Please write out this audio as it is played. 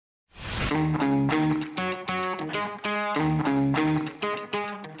Hello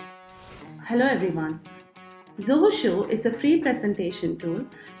everyone. Zoho Show is a free presentation tool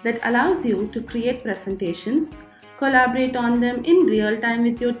that allows you to create presentations, collaborate on them in real time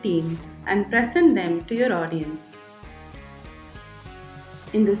with your team, and present them to your audience.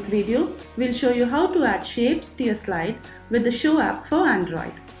 In this video, we'll show you how to add shapes to your slide with the Show app for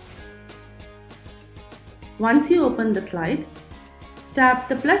Android. Once you open the slide, tap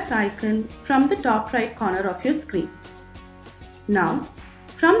the plus icon from the top right corner of your screen. Now,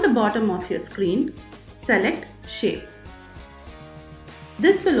 from the bottom of your screen, select Shape.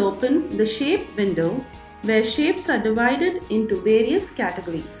 This will open the Shape window where shapes are divided into various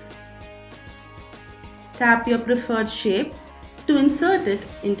categories. Tap your preferred shape to insert it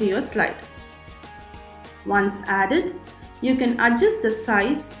into your slide. Once added, you can adjust the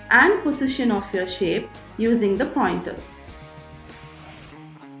size and position of your shape using the pointers.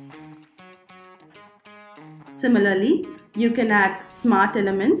 Similarly, you can add smart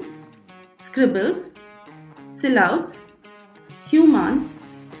elements, scribbles, silhouettes, humans,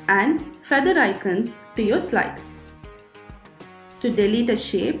 and feather icons to your slide. To delete a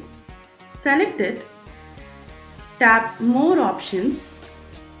shape, select it, tap More Options,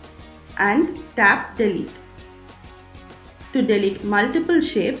 and tap Delete. To delete multiple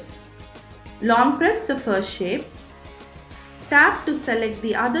shapes, long press the first shape, tap to select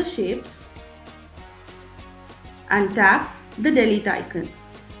the other shapes, and tap the delete icon.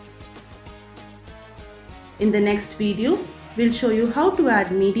 In the next video, we'll show you how to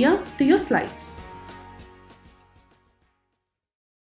add media to your slides.